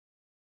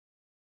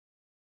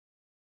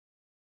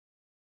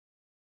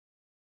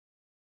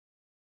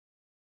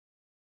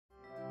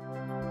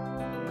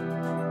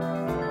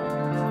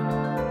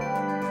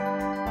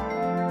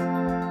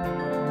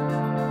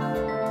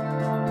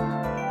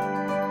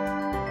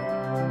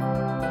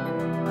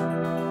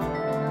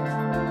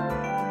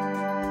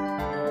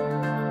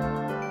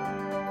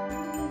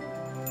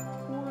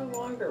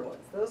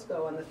those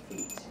go on the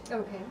feet.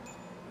 Okay.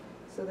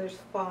 So there's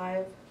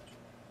 5.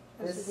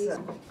 Those This,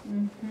 are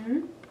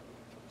these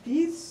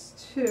these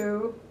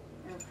 2.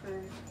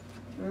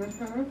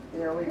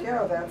 There we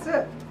go. That's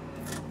it.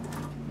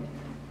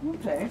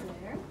 Okay.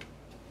 there.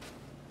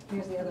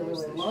 Here's the other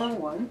really long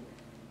one.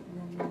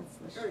 And then that's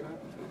the short one.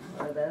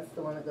 Or that's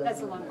the one that goes. That's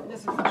the in the long one. middle. This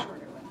is the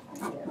shorter one.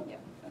 Yeah.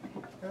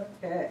 Yeah.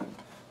 Okay.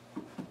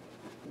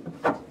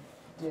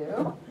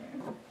 Do.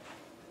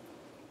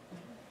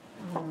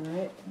 All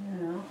right.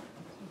 Now.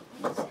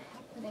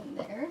 Put in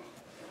there.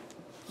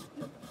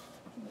 Yeah.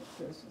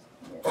 There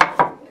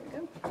we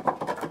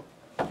go.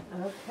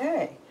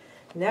 Okay.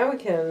 Now we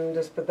can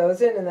just put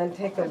those in and then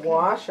take the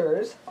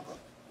washers.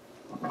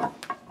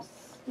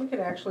 We could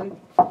actually.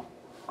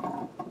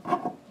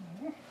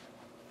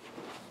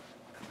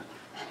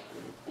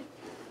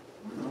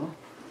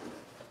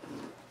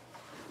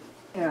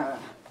 Yeah,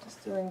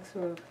 just doing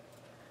sort of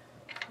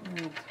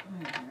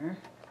timer.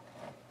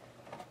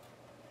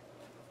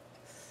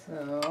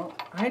 So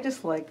I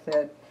just like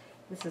that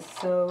this is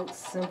so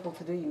simple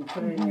to do. You can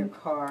put it in your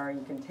car,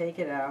 you can take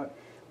it out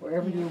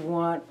wherever you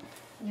want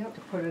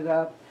to put it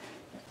up.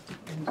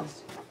 And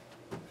just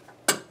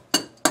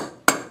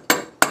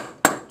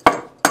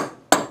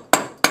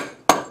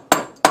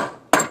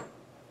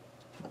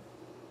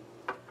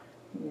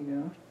there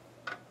you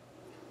go.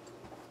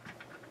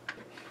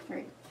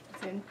 Right.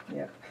 It's in.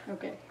 Yep.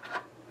 Okay.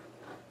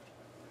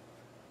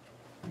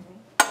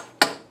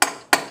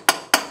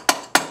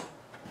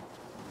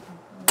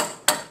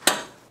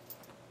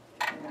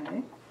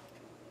 Okay.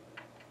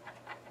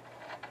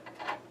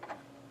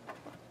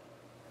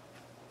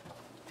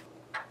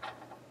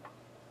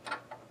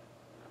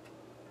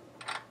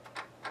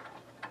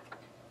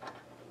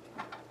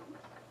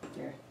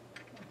 Here.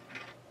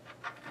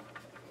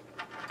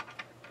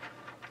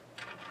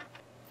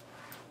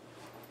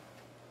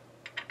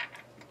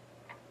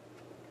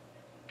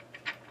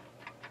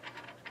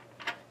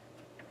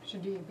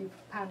 Should you be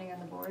pounding on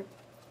the board?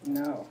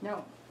 No,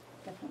 No,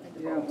 definitely the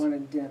you board. don't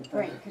want to dent them.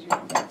 Right, because you're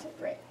going to dent it,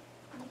 right.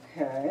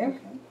 Okay.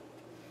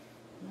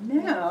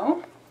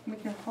 Now we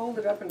can hold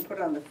it up and put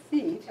it on the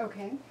feet.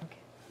 Okay.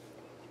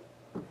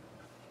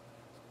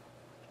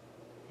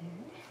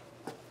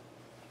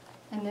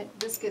 And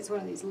this gets one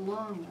of these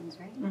long ones,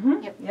 right?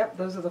 Mm-hmm. Yep. Yep,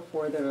 those are the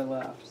 4 that are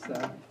left,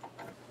 so.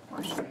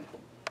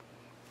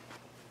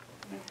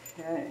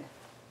 Okay.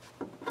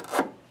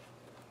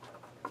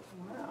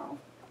 Wow.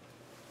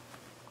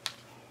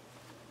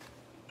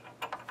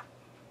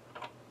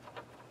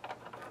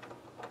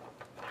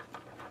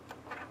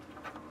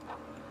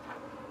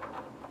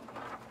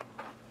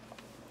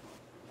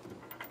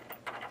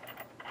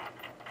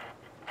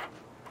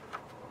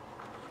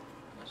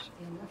 Should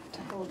be enough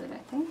to hold it, I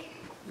think.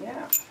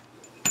 Yeah,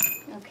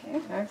 Okay.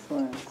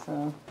 excellent.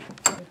 So,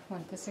 I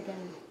want this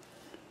again.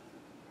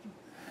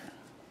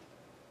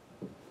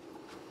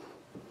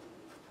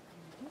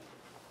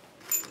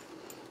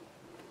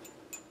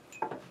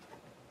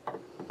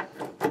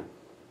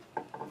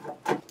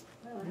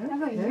 I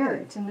have a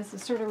yurt, and this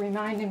is sort of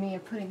reminding me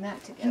of putting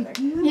that together.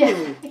 you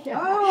do? Yeah.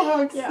 Oh,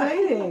 how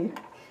exciting.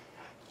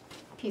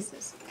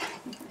 Pieces.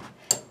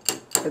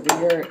 For the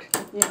yurt.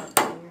 Yeah.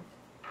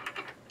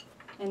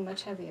 And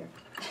much heavier.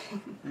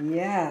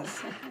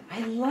 Yes. I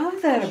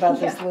love that about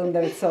this loom,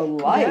 that it's so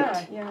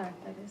light. Yeah,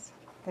 that is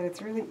That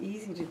it's really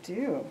easy to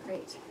do.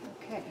 great.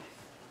 Okay.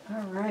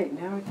 All right,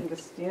 now we can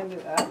just stand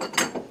it up.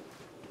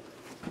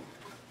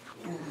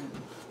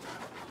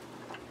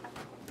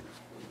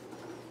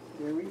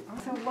 There we are.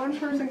 So one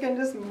person can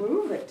just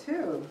move it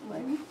too.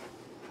 Like,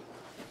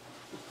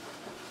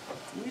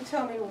 you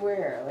tell me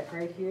where, like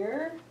right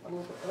here, a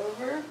little bit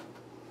over.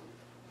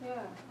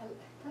 Yeah.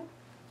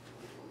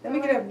 Then we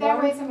could have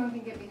that way one. someone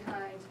can get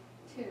behind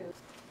too.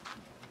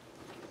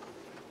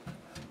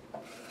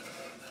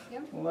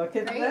 Yep. Look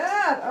at Great.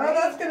 that! Oh, Great.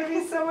 that's going to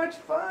be so much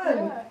fun.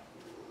 Yeah.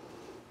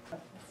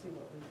 Let's see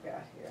what we've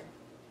got here.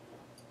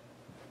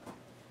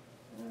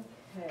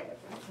 Okay,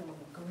 I've got some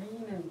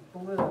green and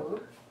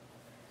blue,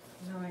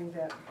 knowing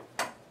that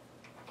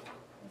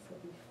this will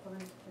be fun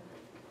to.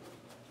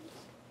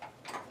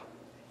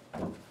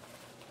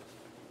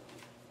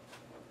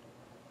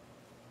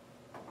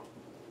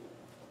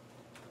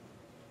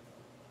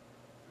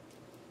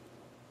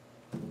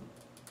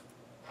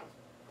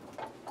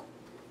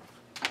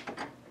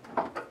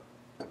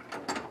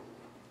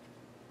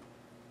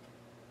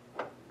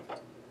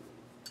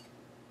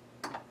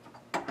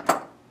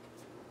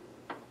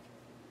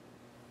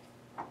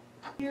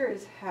 Here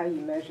is how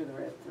you measure the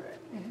red thread.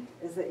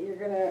 Is that you're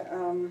going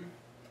to,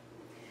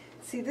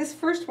 see this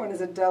first one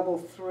is a double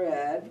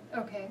thread,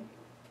 Okay.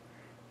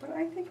 but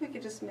I think we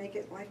could just make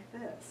it like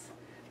this.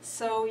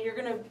 So you're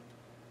going to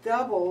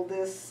double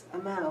this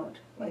amount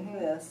like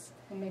this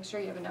And make sure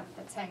you have enough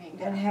that's hanging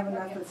down. and have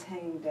enough Okay. that's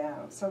hanging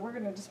down. So we're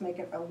going to just make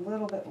it a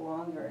little bit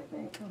longer, I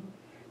think.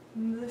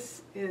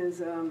 This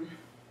is,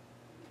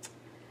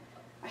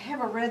 I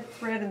have a red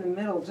thread in the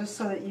middle just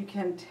so that you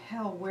can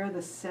tell where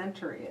the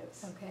center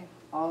is. Okay.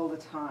 All the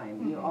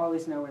time. You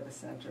always know where the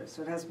center is.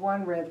 So it has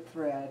one red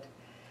thread,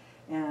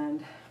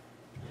 and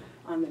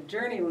On the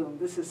journey loom,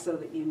 this is so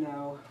that you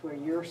know where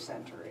your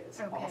center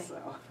is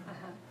also.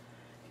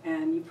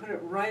 And you put it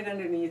right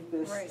underneath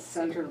this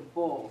center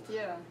bolt.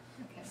 Yeah.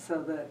 Okay.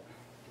 So that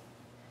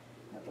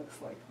it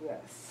looks like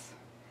this.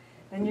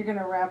 Then you're going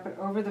to wrap it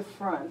over the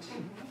front,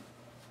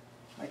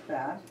 like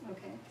that.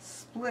 Okay.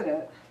 Split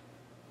it,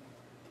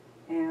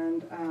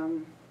 and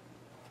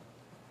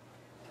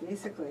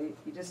basically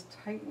you just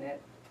tighten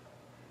it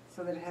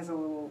so that it has a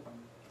little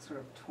sort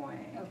of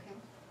twang. Okay.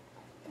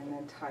 And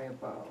then tie a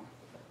bow,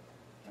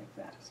 like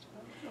that.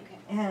 Okay.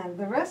 And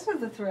the rest of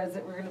the threads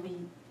that we're going to be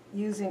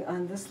using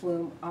on this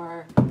loom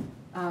are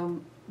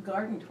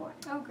garden twine.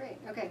 Oh, great.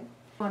 Okay.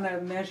 I want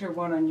to measure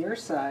one on your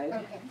side.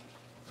 Okay.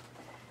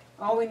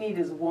 All we need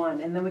is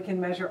one, and then we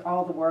can measure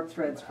all the work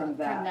threads from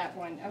that. From that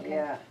one, okay.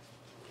 Yeah.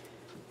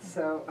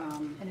 So.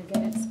 And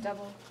again, it's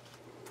double.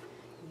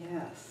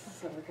 Yes.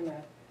 So we're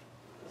gonna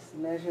just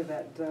measure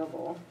that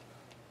double.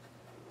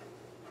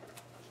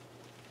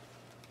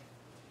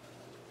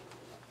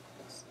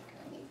 Looks like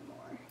I need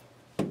more.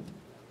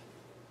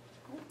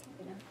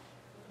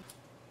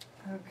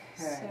 Okay.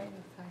 So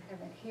if I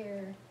have it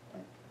here.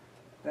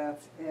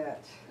 That's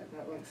it.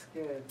 That looks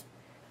good.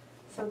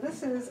 So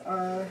this is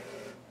our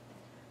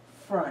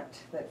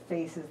front that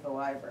faces the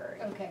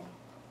library. Okay.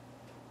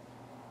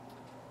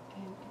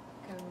 And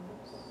it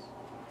goes.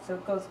 So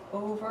it goes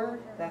over,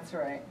 that's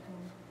right,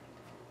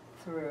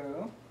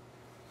 through.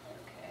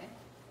 Okay.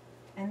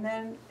 And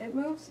then it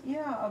moves,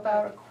 yeah,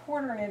 about a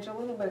quarter inch, a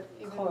little bit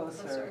Even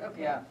closer.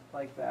 Okay. Yeah,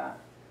 like that.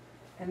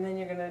 And then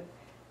you're gonna,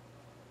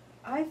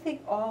 I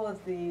think all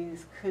of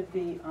these could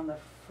be on the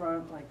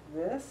front like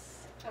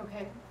this.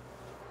 Okay.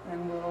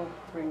 And we'll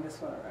bring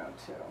this one around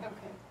too.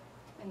 Okay.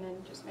 And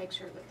then just make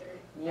sure that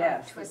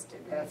they're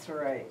twisted. Right? That's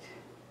right.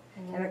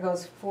 And it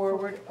goes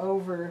forward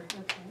over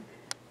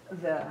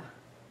the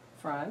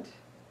front,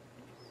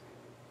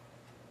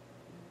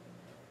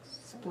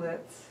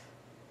 splits,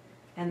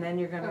 and then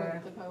you're going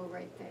to the bow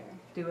right there.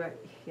 do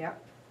it,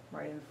 yep,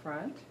 right in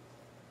front.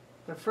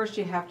 But first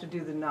you have to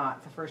do the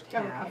knot, the first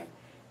half,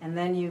 and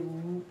then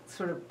you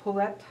sort of pull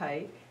that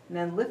tight, and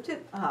then lift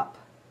it up.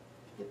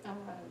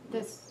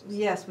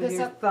 Yes, with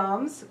your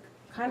thumbs,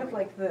 kind of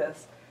like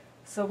this.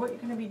 So what you're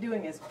going to be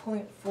doing is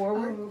pulling it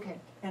forward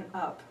and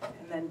up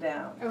and then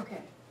down.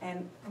 Okay.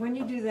 And when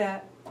you do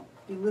that,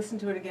 you listen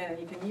to it again, and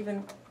you can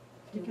even,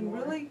 you can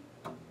really,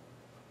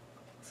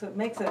 so it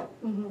makes it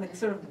like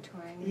sort of,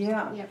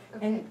 yeah. Yep.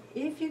 Okay. And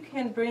if you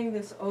can bring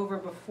this over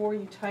before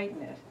you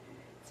tighten it,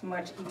 it's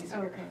much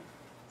easier. Okay.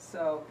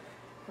 So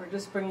we're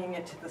just bringing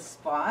it to the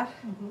spot,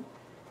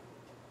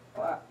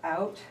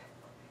 out,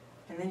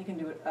 and then you can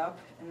do it up,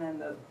 and then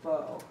the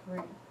bow.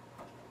 Right.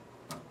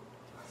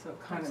 So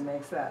it kind of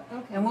makes that.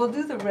 Okay. And we'll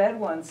do the red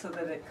one so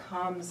that it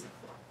comes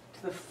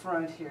to the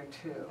front here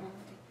too.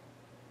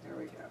 There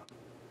we go.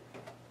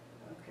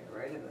 Okay,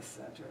 right in the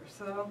center.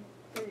 So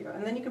there you go.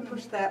 And then you can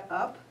push that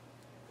up.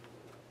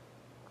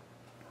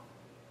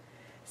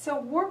 So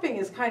warping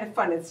is kind of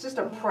fun. It's just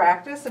a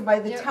practice, and by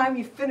the time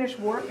you finish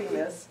warping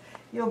this,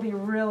 you'll be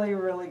really,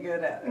 really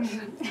good at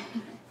it.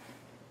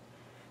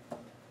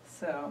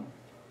 So,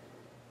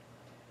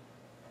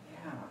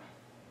 yeah.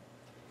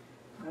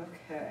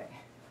 Okay.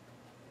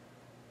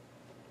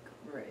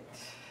 Great.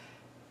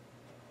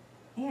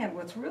 And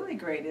what's really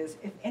great is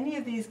if any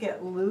of these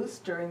get loose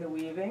during the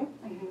weaving,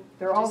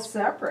 they're all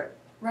separate.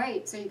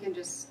 Right, so you can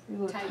just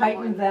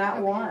tighten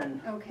that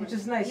one, which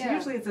is nice. Yeah.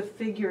 Usually it's a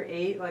figure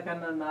 8, like on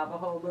the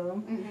Navajo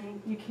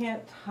loom. You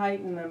can't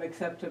tighten them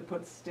except to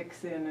put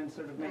sticks in and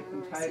sort of make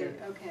them tighter.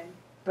 Okay.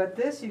 But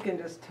this you can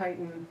just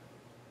tighten.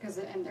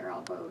 And they're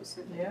all bows.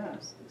 So yeah.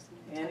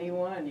 Any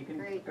one. You can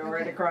go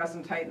right across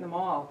and tighten them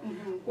all.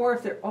 Or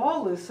if they're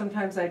all loose,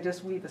 sometimes I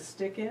just weave a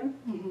stick in.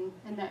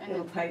 And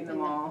it'll tighten them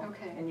all.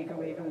 And you can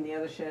weave them in the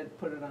other shed,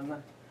 put it on the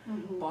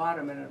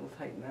bottom, and it'll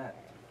tighten that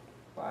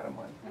bottom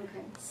one.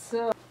 Okay.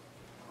 So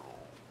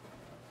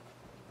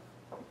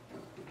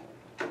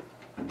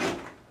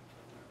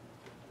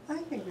I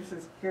think this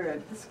is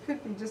good. This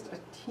could be just a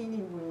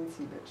teeny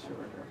weensy bit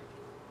shorter.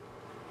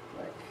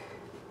 Like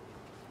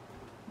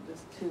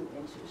just 2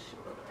 inches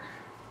shorter.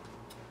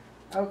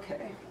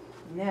 Okay.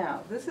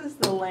 Now, this is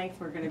the length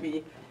we're going to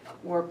be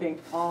warping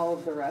all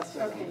of the rest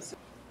of them.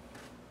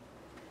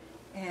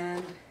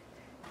 And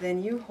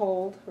then you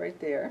hold right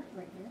there,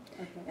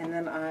 and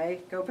then I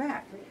go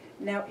back.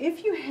 Now,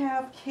 if you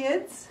have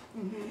kids,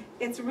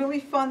 it's really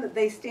fun that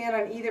they stand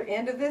on either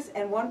end of this,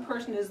 and one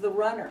person is the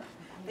runner.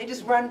 They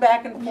just run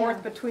back and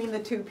forth between the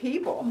 2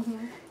 people.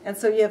 And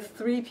so you have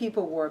 3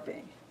 people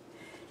warping.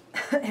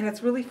 And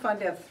it's really fun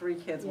to have 3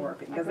 kids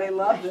warping, because they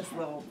love this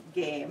little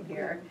game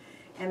here.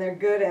 And they're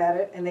good at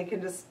it, and they can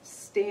just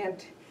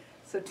stand.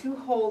 So 2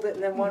 hold it,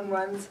 and then one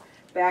runs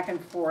back and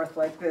forth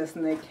like this,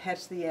 and they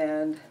catch the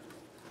end,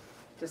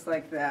 just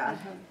like that.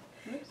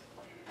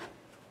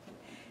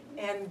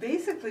 And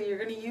basically, you're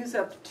going to use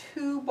up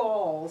 2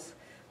 balls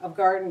of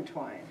garden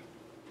twine.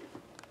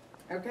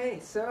 Okay,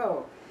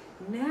 so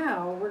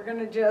now we're going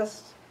to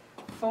just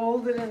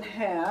fold it in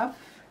half,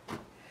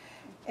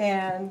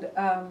 and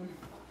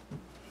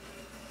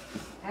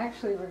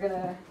actually we're going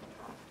to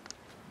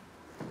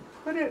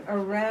put it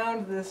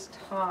around this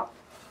top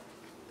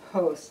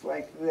post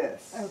like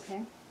this.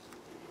 Okay.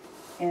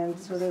 And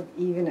sort of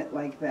even it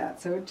like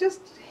that. So it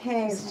just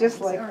hangs just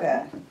like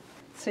that.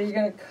 So you're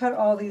going to cut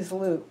all these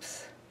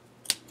loops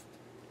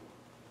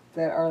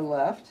that are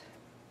left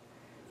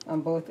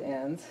on both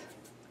ends.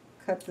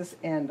 Cut this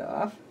end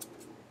off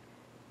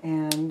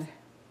and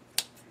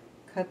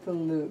cut the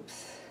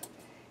loops.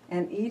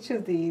 And each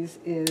of these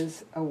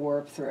is a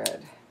warp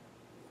thread.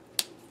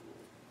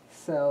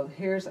 So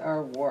here's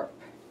our warp.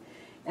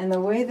 And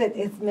the way that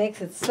it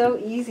makes it so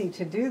easy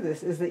to do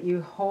this is that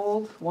you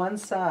hold one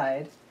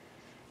side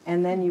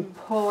and then you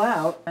pull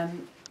out,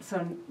 and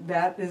so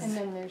that is, and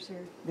then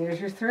there's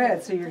your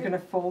thread. So you're going to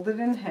fold it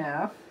in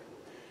half,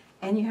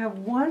 and you have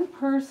one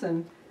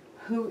person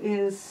who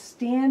is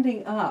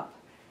standing up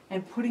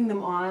and putting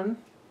them on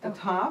the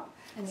top.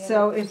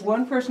 So if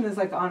one person is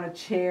like on a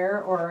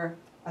chair or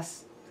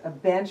a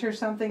bench or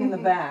something in the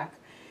back,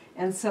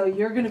 and so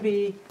you're going to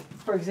be,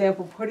 for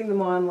example, putting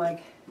them on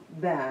like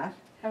that.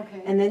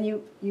 Okay. And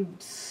then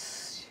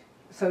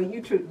so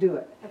you do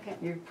it. Okay.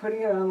 You're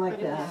putting it on like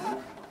Put it that.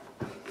 down,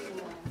 and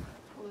then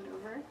pull it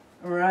over.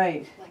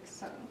 Right. Like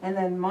so. And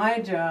then my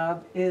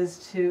job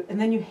is to, and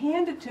then you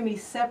hand it to me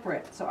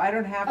separate, so I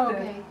don't have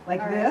to,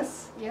 like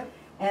this. Yep.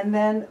 And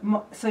then,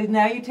 so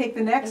now you take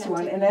the next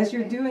one, and as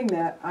you're okay. doing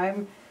that,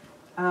 I'm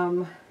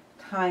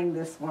tying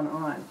this one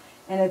on.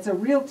 And it's a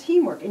real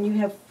teamwork, and you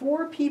have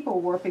 4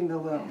 people warping the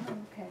loom.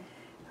 Okay.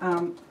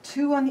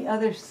 2 on the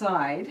other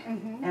side,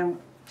 and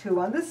 2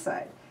 on this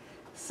side.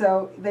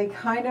 So they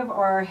kind of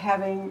are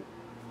having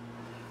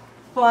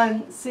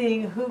fun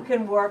seeing who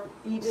can warp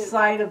each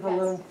side of the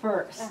loom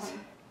first.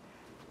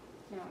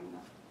 No, I'm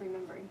not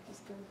remembering.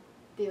 Just go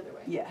the other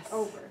way. Yes.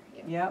 Over.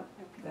 Yeah. Yep,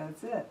 Okay.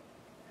 that's it.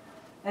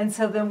 And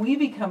so then we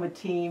become a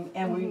team,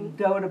 and we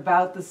go at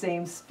about the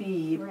same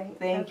speed. Right.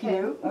 Thank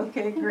you.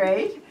 Okay,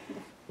 great.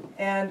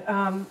 And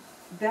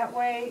that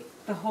way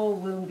the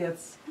whole loom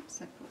gets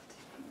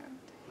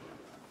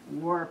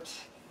warped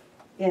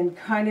in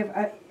kind of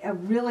a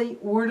really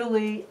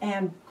orderly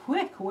and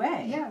quick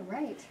way. Yeah,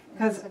 right.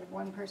 Because instead of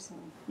one person.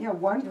 Yeah,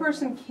 one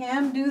person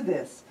can do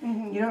this.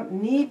 You don't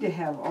need to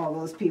have all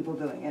those people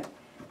doing it,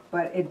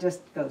 but it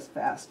just goes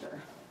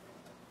faster.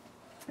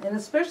 And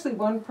especially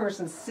one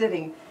person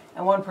sitting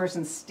and one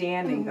person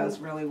standing goes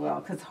really well,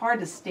 because it's hard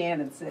to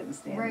stand and sit and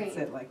stand and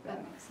sit like that.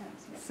 That makes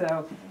sense. Yeah.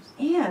 So,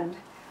 and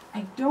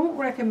I don't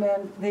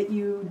recommend that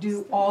you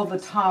do all the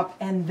top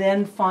and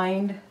then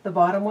find the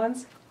bottom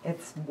ones.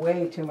 It's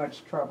way too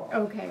much trouble.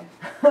 Okay.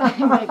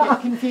 I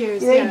get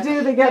confused. They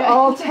do, they get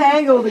all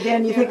tangled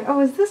again. You think,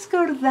 oh, does this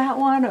go to that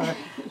one? Or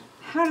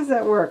how does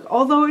that work?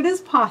 Although it is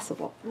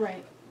possible.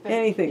 Right. But,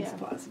 Anything's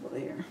possible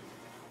here.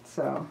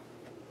 So,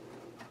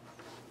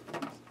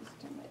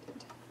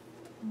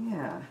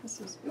 yeah. This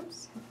is,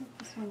 oops.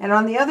 This one. And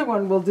on the other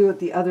one, we'll do it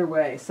the other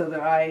way, so that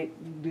I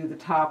do the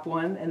top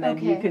one, and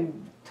then you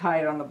can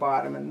tie it on the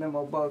bottom, and then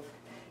we'll both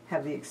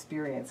have the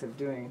experience of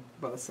doing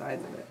both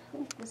sides of it.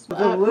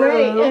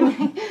 Great.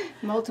 And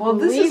multiple well,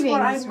 this is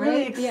what weavings, I'm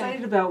really right?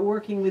 excited about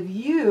working with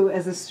you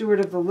as a steward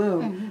of the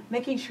loom,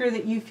 making sure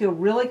that you feel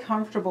really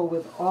comfortable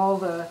with all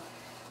the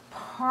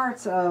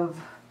parts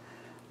of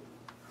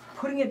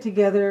putting it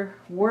together,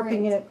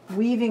 warping it,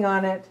 weaving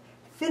on it,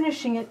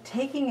 finishing it,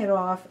 taking it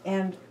off,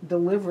 and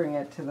delivering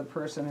it to the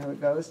person who it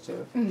goes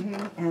to.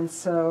 And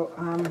so,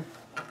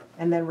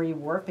 and then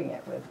rewarping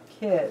it with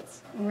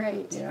kids.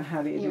 Right. You know,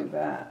 how do you do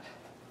that?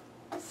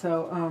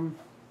 So,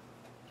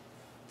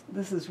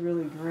 this is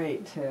really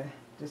great to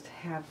just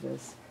have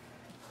this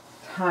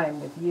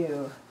time with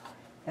you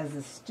as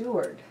a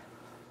steward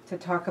to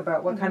talk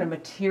about what kind of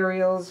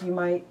materials you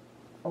might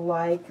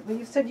like. Well,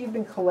 you said you've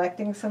been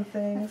collecting some A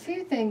things.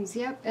 few things,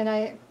 yep. And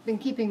I've been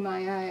keeping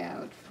my eye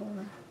out for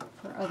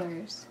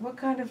others. What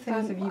kind of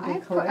things have you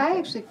been collecting? I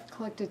actually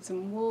collected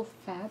some wool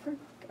fabric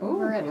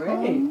over at great.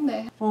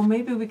 home. Well,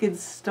 maybe we could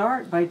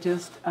start by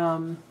just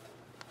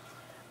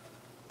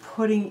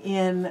putting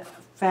in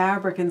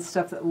fabric and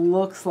stuff that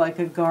looks like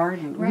a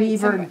garden. Right,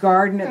 Weave a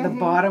garden at the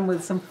bottom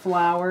with some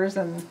flowers,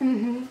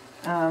 and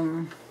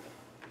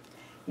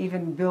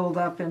even build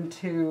up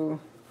into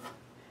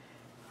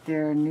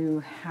their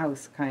new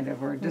house, kind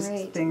of, or just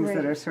things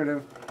that are sort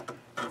of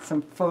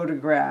some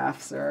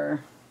photographs,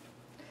 or.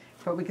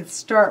 But we could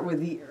start with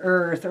the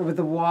earth or with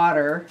the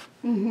water,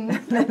 and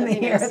then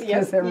the earth,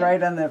 because they're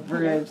right on that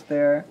bridge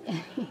there.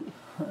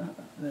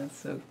 That's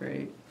so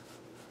great.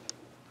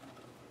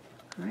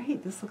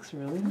 Great, this looks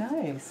really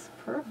nice.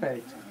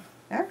 Perfect.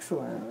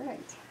 Excellent. All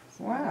right.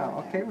 So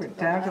Wow, okay, we're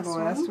down to the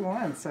last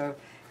one. So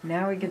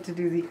now we get to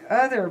do the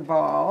other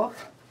ball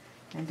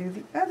and do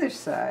the other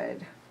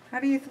side.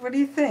 What do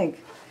you think?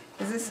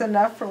 Is this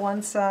enough for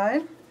one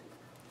side?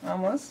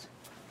 Almost?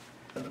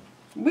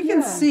 We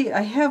can see,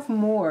 I have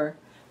more.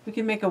 We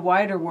can make a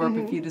wider warp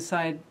if you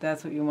decide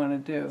that's what you want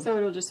to do. So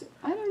it'll just,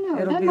 I don't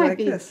know. It'll that be might like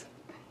be, this.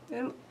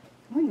 I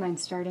wouldn't mind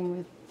starting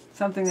with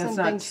Something that's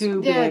something not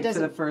too big for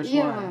the first one.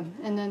 Yeah,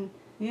 and then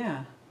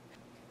Yeah.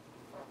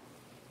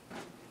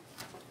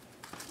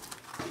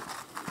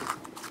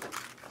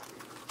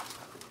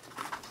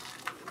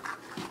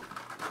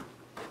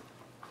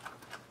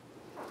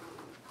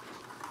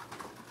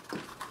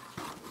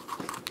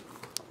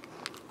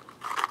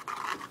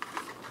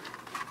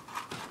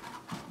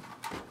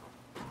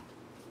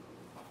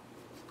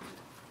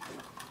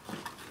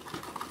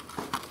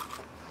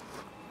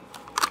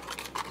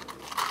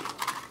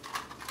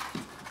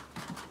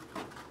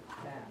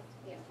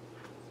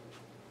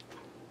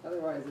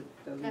 otherwise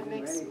it doesn't That do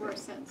makes anything. more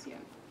sense, yeah.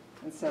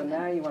 And so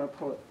now you want to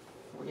pull it,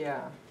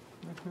 yeah.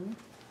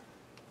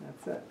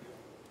 That's it.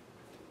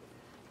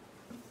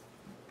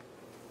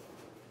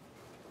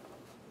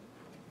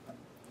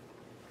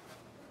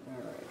 All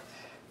right.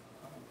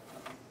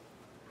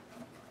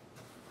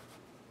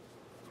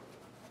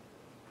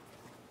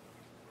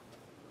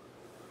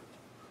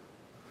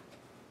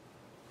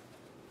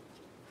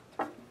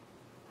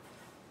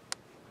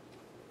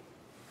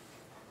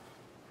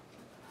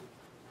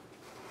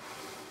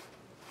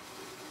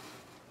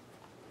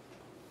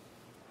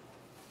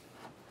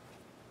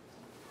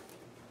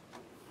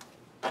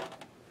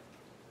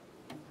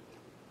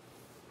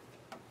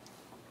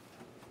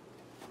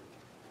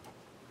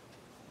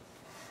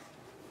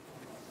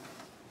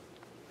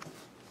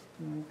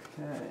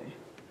 Okay.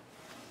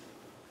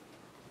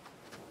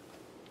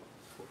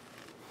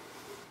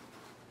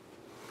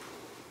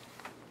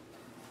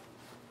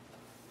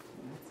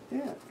 That's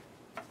it.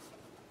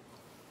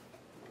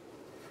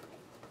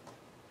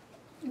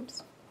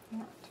 Oops,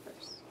 not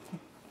first.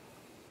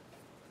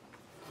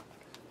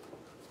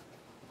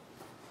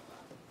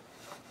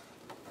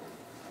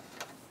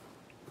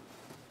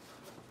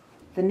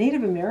 The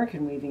Native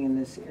American weaving in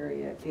this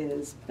area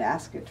is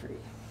basketry.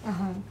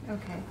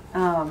 Okay.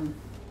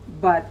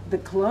 But the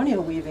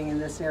colonial weaving in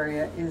this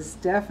area is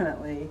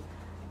definitely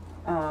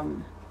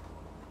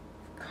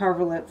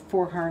carvelet,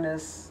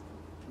 four-harness,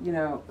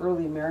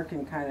 early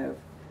American kind of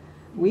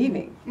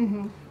weaving.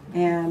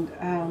 And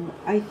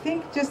I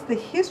think just the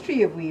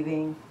history of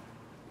weaving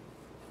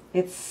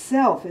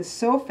itself is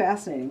so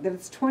fascinating that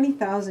it's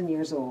 20,000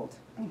 years old.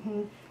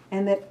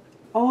 And that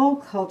all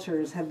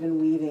cultures have been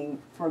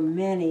weaving for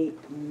many,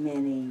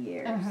 many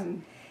years.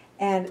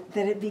 And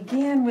that it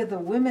began with the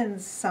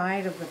women's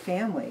side of the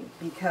family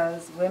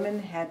because women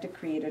had to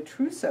create a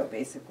trousseau,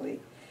 basically,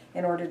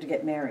 in order to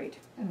get married.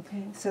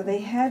 Okay. So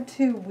they had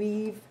to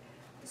weave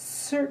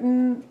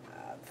certain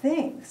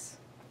things,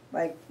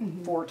 like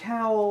 4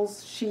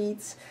 towels,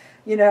 sheets,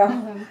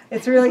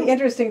 It's really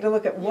interesting to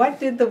look at what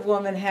did the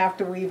woman have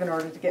to weave in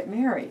order to get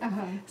married.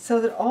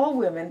 So that all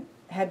women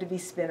had to be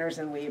spinners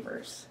and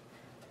weavers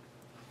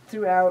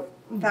throughout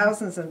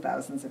thousands and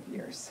thousands of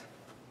years.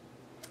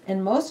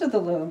 And most of the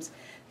looms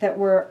that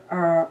were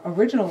our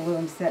original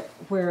looms that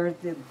where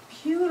the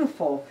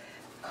beautiful,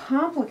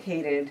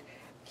 complicated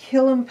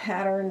killam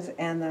patterns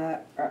and the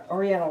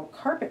oriental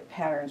carpet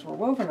patterns were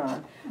woven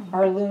on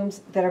are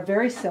looms that are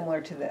very similar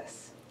to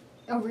this.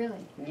 Oh,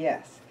 really?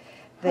 Yes.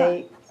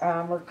 They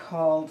were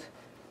called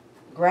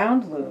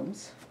ground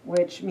looms,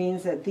 which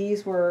means that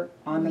these were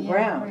on the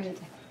ground. Right.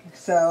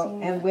 So,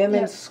 and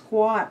women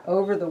squat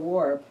over the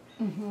warp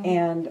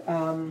and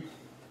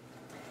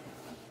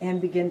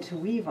begin to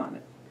weave on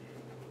it.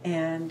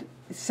 And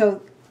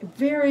so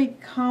very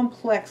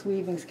complex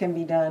weavings can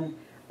be done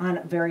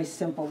on very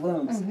simple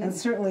looms. And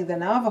certainly the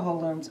Navajo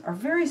looms are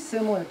very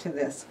similar to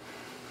this.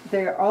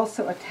 They're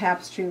also a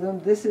tapestry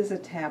loom. This is a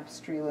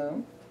tapestry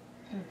loom.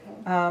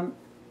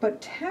 But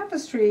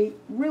tapestry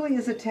really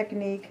is a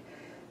technique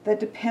that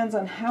depends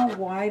on how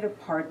wide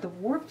apart the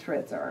warp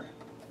threads are.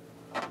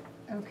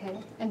 Okay,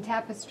 and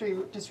tapestry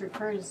just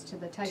refers to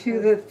the type To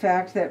of... the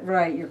fact that,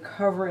 right, you're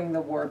covering the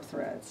warp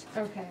threads.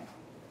 Okay.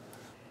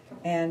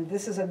 And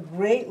this is a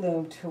great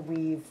loom to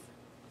weave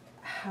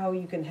how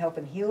you can help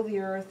and heal the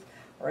earth,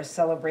 or a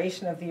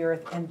celebration of the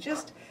earth, and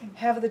just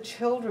have the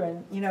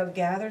children,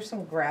 gather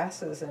some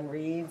grasses and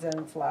reeds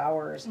and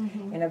flowers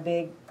in a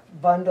big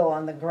bundle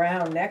on the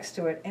ground next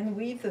to it and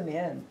weave them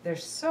in. They're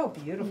so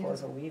beautiful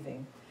as a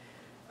weaving.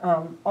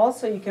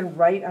 Also, you can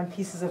write on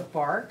pieces of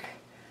bark,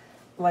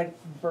 like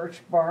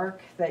birch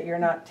bark that you're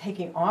not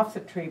taking off the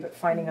tree but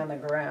finding on the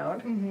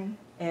ground.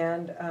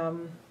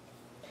 And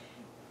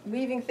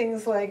weaving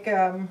things like,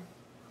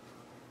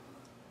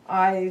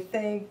 I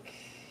think,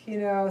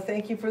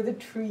 thank you for the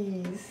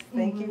trees,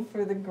 thank you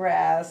for the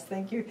grass,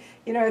 thank you.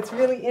 It's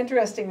really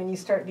interesting when you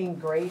start being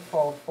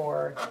grateful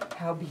for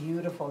how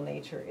beautiful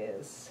nature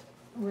is.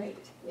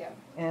 Right, yeah.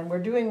 And we're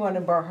doing one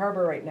in Bar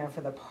Harbor right now for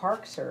the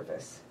Park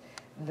Service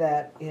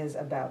that is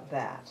about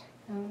that.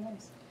 Oh,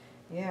 nice.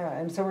 Yeah,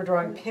 and so we're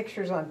drawing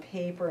pictures on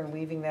paper and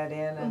weaving that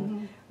in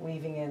and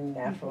weaving in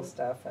natural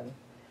stuff. And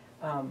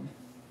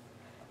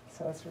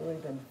so it's really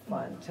been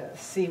fun to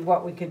see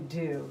what we could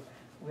do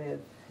with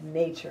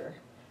nature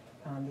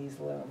on these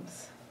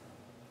looms.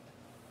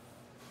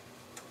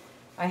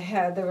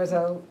 There was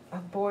a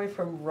boy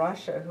from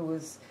Russia who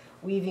was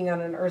weaving on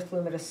an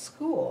EarthLoom at a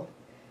school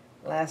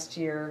last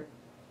year.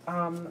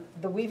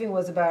 The weaving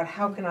was about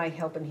how can I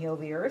help and heal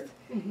the earth,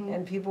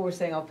 and people were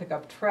saying I'll pick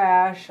up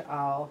trash,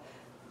 I'll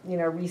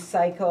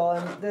recycle,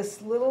 and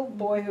this little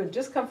boy who had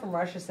just come from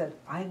Russia said,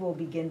 I will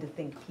begin to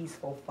think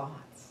peaceful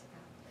thoughts.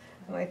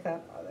 And I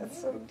thought, oh, that's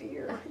so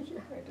dear.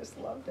 I just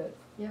loved it.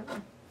 Yep.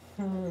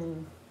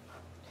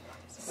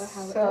 So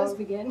how it So, does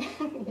begin.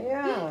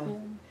 Yeah.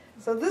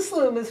 So this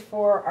loom is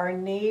for our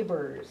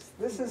neighbors.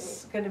 This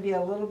is going to be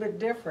a little bit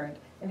different.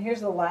 And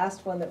here's the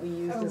last one that we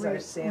used as our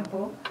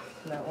sample.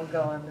 And that will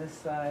go on this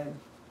side.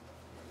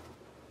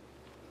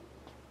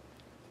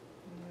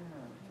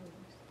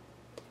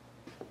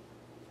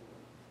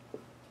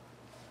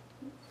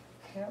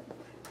 Yep.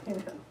 You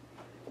know,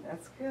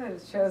 that's good.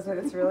 It shows that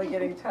it's really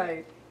getting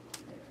tight.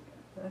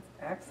 That's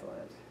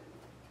excellent.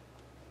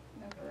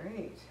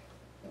 Great.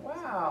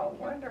 Wow,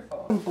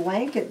 wonderful.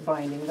 Blanket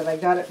binding that I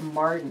got at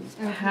Martin's,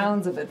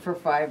 pounds of it for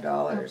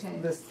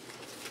 $5. This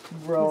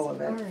roll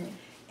of it. Right.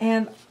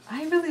 And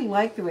I really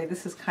like the way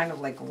this is kind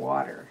of like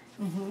water.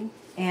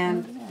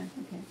 And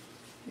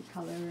the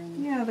color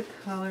and yeah, the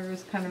color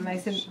is kind of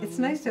nice, and it's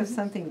nice to have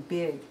something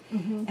big.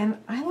 And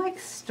I like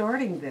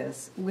starting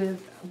this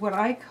with what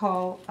I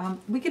call,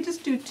 we could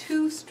just do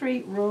 2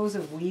 straight rows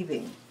of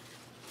weaving.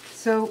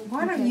 So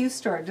why don't you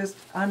start just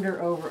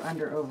under, over,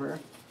 under, over.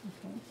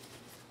 Okay.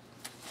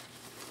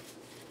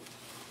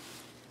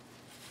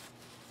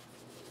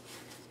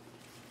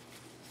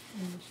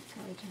 And you should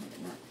probably try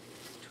to not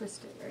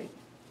twist it, right?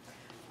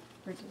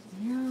 Or just,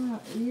 Yeah,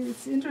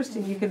 it's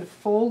interesting. You can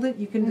fold it.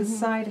 You can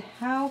decide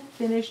how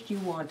finished you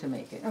want to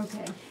make it.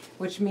 okay.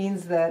 Which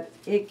means that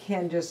it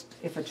can just,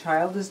 if a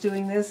child is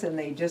doing this and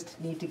they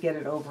just need to get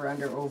it over,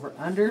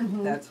 under,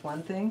 that's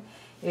one thing.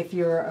 If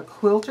you're a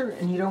quilter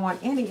and you don't want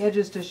any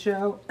edges to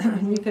show,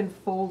 you can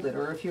fold it.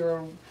 Or if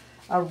you're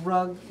a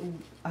rug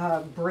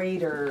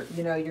braider,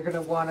 you know, you're going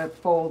to want to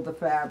fold the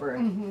fabric.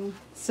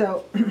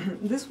 So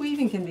this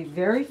weaving can be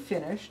very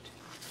finished.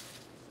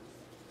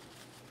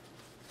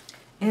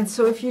 And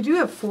so if you do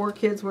have 4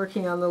 kids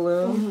working on the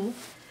loom,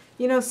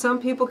 you know, some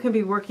people can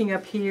be working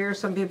up here,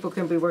 some people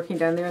can be working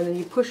down there, and then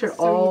you push it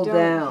all you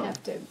down.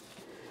 have to.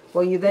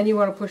 Well, then you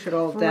want to push it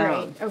all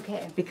down. Right,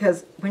 okay.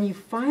 Because when you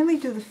finally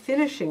do the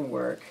finishing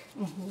work,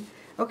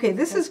 okay,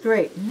 this is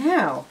great.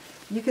 Now,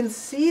 you can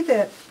see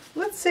that,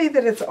 let's say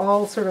that it's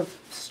all sort of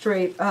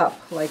straight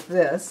up like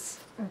this.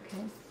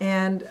 Okay.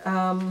 And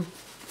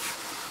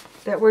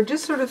that we're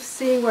just sort of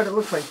seeing what it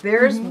looks like.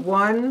 There's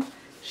one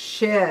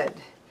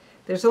shed.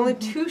 There's only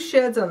 2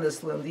 sheds on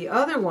this loom. The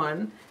other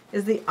one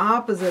is the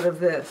opposite of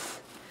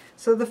this.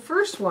 So the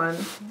first one,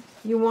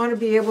 you want to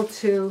be able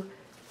to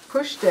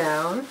push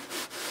down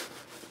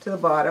to the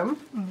bottom,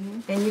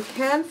 and you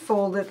can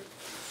fold it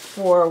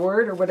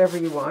forward or whatever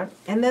you want.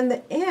 And then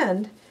the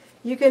end,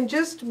 you can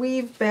just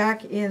weave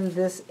back in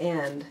this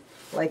end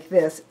like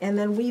this, and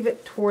then weave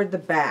it toward the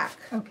back.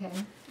 Okay.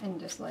 And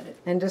just let it.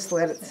 And just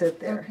let it sit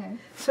there. Okay.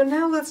 So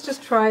now let's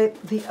just try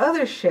the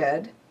other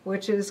shed,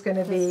 which is going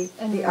to be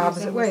the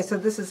opposite way. So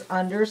this is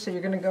under, so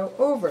you're going to go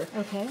over.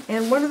 Okay.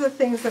 And one of the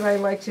things that I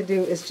like to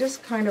do is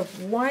just kind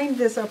of wind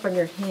this up on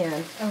your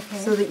hand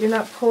so that you're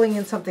not pulling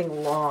in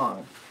something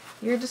long.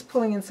 You're just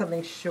pulling in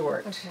something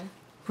short,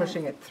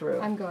 pushing it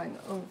through. I'm going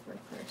over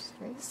first,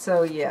 right?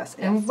 So yes,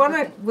 and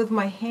with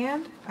my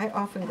hand, I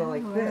often go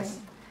like this,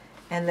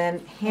 and then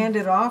hand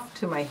it off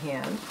to my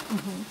hand,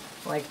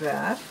 like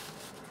that.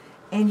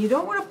 And you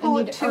don't want to pull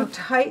it too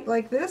tight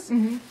like this.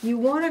 You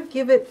want to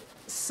give it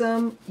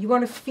you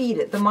want to feed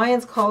it. The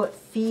Mayans call it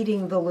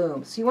feeding the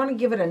loom. So you want to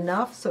give it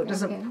enough so it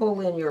doesn't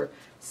pull in your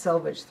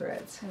selvage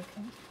threads.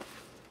 Okay.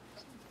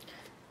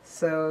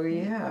 So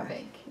yeah.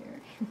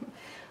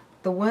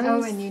 The ones.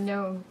 Oh, and you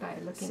know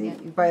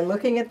by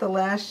looking at the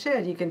last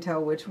shed, you can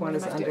tell which one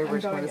is under,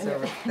 which one is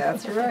over.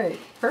 That's right.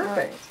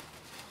 Perfect.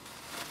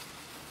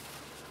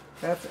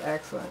 That's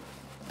excellent.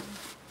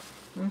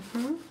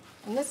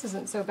 And this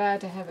isn't so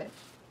bad to have it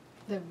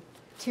the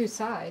 2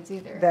 sides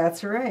either.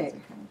 That's right.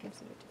 It kind of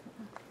gives it a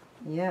different look.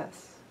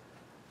 Yes.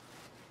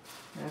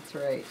 That's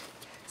right.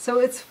 So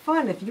it's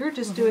fun. If you're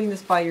just doing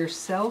this by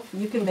yourself,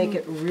 you can make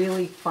it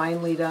really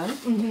finely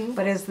done.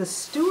 But as the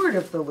steward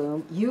of the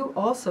loom, you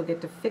also get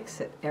to fix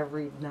it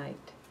every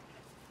night.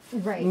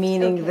 Right.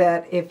 Meaning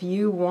that if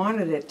you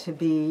wanted it to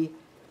be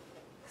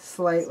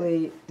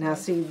slightly, now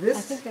see this.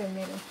 I think I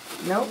made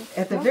it. No,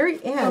 at the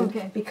very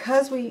end,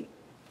 because we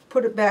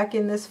put it back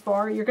in this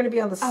far, you're going to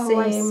be on the same. Oh,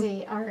 I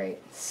see. All right.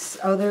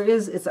 Oh,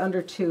 it's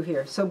under 2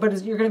 here. So,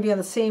 but you're going to be on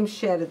the same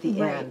shed at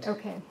the end.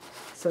 Okay.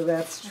 So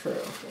that's true.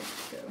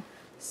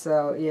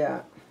 So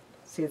yeah,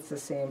 see, it's the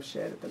same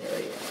shed at the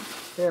very end.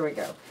 There we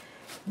go.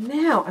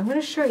 Now I'm going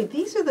to show you.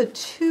 These are the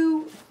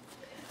 2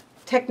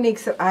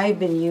 techniques that I've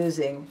been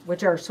using,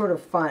 which are sort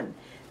of fun.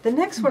 The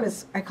next one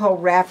is I call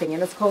wrapping,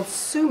 and it's called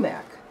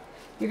soumak.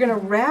 You're going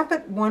to wrap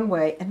it one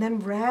way and then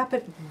wrap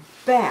it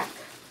back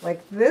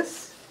like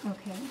this.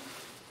 Okay.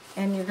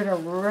 And you're going to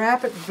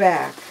wrap it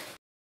back.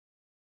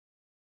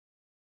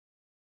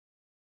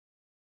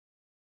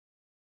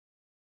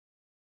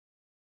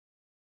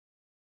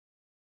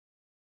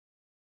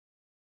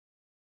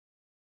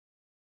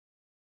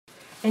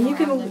 And you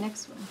can the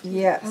next one.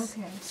 Yes.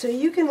 Okay. So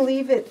you can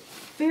leave it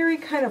very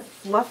kind of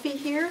fluffy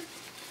here,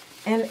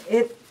 and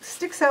it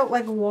sticks out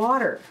like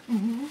water.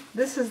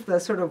 This is the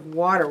sort of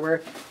water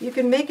where you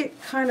can make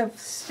it kind of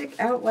stick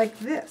out like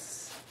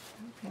this.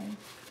 Okay.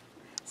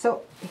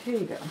 So here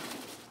you go.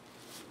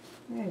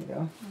 There you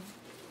go.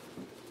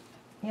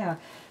 Yeah.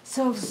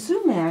 So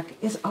sumac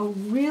is a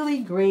really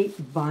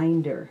great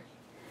binder.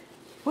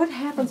 What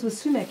happens with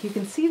sumac, you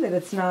can see that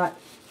it's not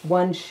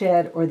one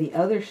shed or the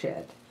other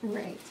shed.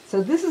 Right.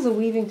 So this is a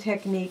weaving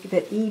technique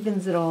that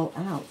evens it all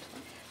out.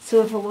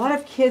 So if a lot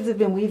of kids have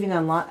been weaving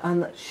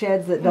on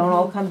sheds that don't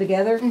all come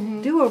together,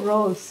 do a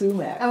row of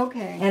sumac.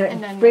 Okay.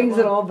 And it brings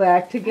it all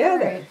back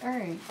together. All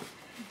right.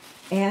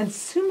 And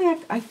sumac,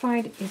 I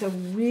find, is a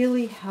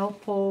really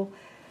helpful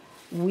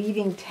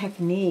weaving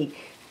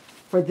technique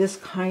for this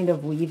kind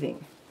of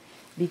weaving,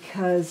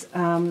 because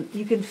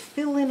you can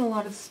fill in a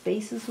lot of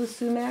spaces with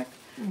sumac.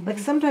 Like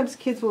sometimes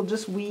kids will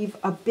just weave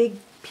a big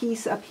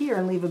piece up here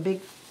and leave a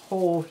big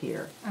hole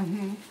here.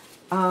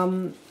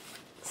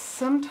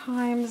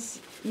 Sometimes,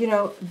 you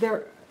know,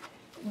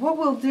 what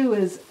we'll do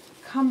is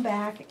come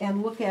back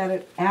and look at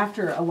it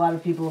after a lot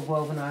of people have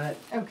woven on it.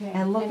 Okay.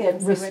 And look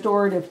at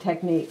restorative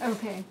techniques.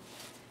 Okay.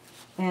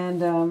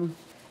 And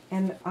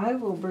I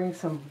will bring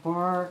some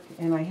bark,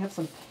 and I have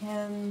some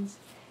pens.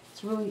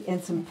 It's really,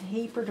 and some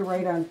paper to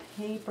write on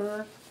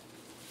paper.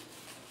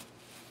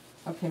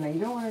 Okay, now you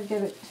don't want to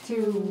get it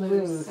too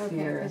loose okay,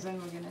 here. because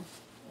then we're gonna.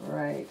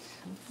 Right.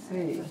 Let's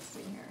see. Let's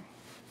see here.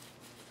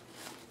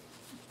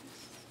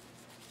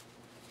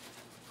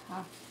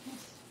 Ah,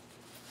 yes.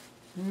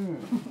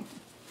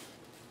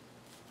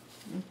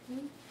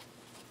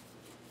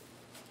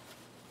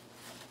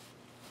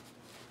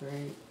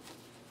 Great.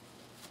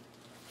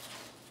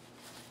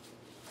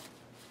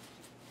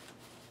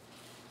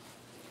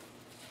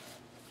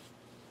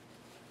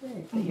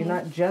 Great. You're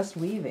not just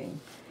weaving,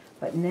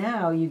 but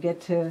now you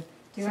get to.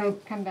 Do I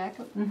come back?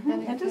 Then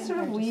And just again, sort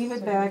of or weave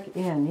just it sort of- back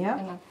in. Yep.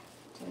 enough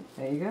to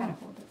There you go. kind of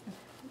hold it.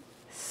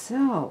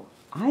 So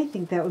I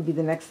think that would be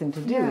the next thing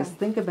to do, Yeah. is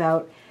think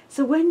about,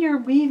 so when you're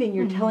weaving,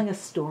 you're telling a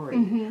story.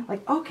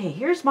 Like, okay,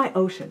 here's my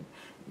ocean.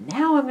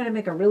 Now I'm going to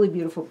make a really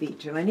beautiful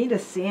beach, and I need a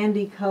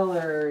sandy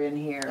color in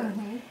here.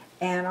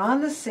 And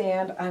on the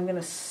sand, I'm going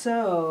to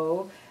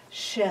sew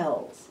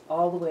shells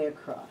all the way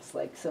across,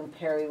 like some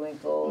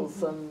periwinkles,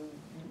 some,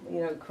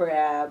 you know,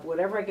 crab,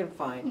 whatever I can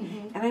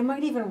find. And I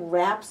might even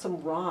wrap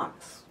some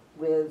rocks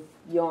with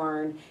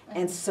yarn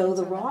and sew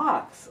the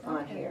rocks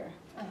on here.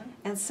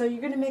 And so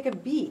you're going to make a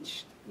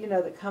beach, you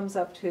know, that comes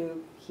up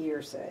to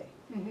here, say.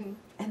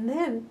 And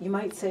then you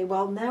might say,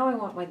 well, now I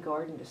want my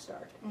garden to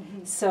start.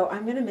 So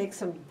I'm going to make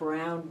some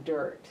brown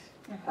dirt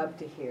up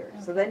to here.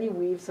 So then you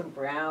weave some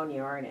brown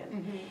yarn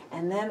in.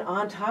 And then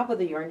on top of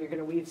the yarn, you're going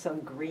to weave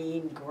some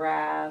green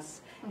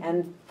grass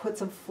and put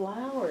some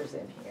flowers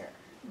in here.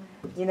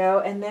 You know,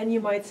 and then you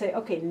might say,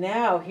 okay,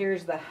 now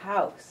here's the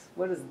house.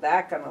 What is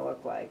that going to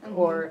look like?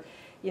 Or,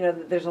 you know,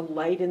 there's a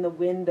light in the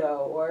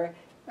window, or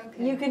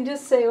you can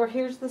just say, or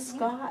here's the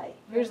sky.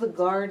 Here's the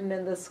garden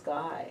and the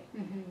sky.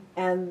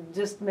 And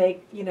just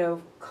make, you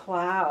know,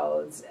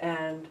 clouds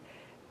and,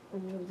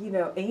 you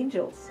know,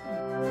 angels.